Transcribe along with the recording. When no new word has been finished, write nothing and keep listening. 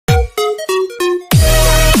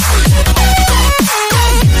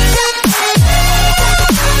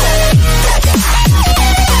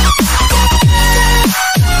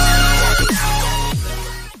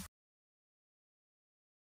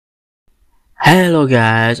Hello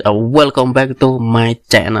guys, welcome back to my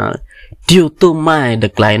channel. Due to my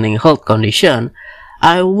declining health condition,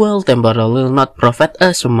 I will temporarily not provide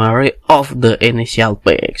a summary of the initial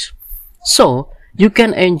picks. So, you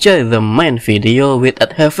can enjoy the main video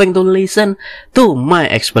without having to listen to my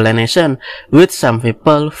explanation, which some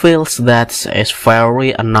people feels that is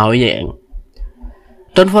very annoying.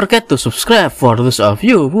 Don't forget to subscribe for those of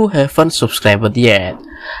you who haven't subscribed yet.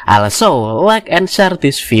 Also, like and share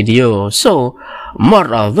this video so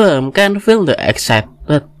more of them can feel the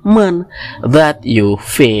excitement that you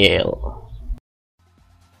feel.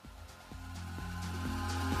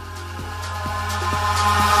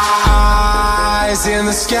 Eyes in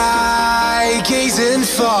the sky, gazing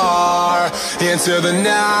far into the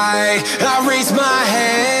night. I raise my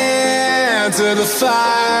hand to the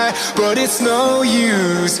fire, but it's no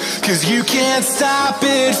use, 'cause you can't stop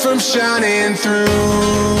it from shining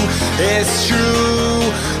through. It's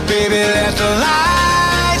true, baby, let the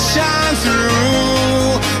light shine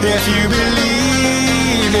through. If you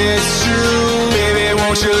believe it's true, baby,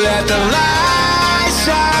 won't you let the light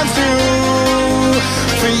shine through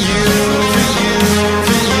for you, for you,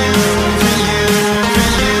 for you, for you, for you,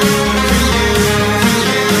 for you, for you,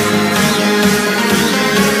 for you,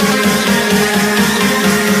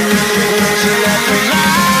 won't you let the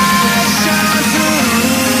light shine through?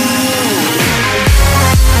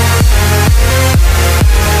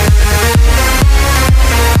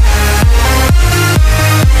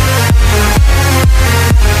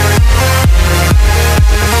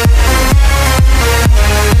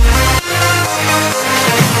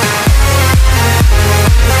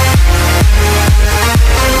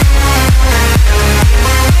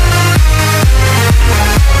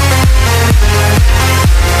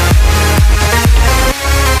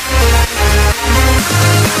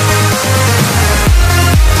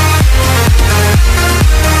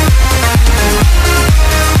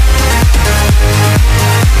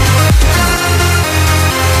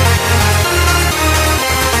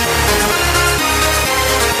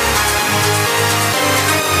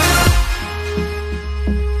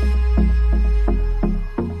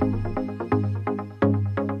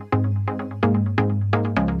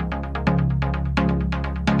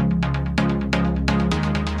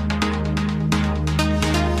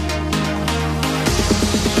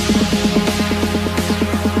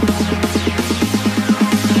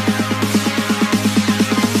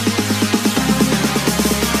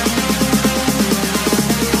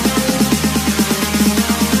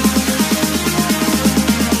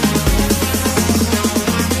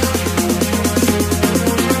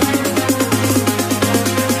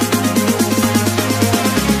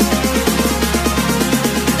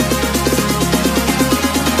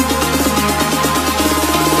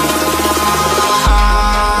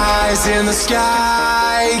 In the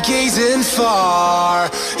sky, gazing far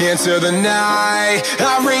into the night.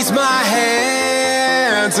 I raise my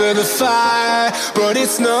hand to the fire, but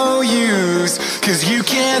it's no use, 'cause you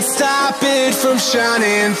can't stop it from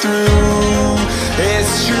shining through.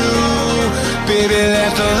 It's true, baby,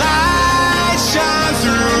 let the light shine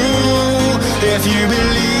through. If you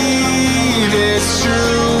believe it's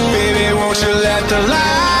true, baby, won't you let the light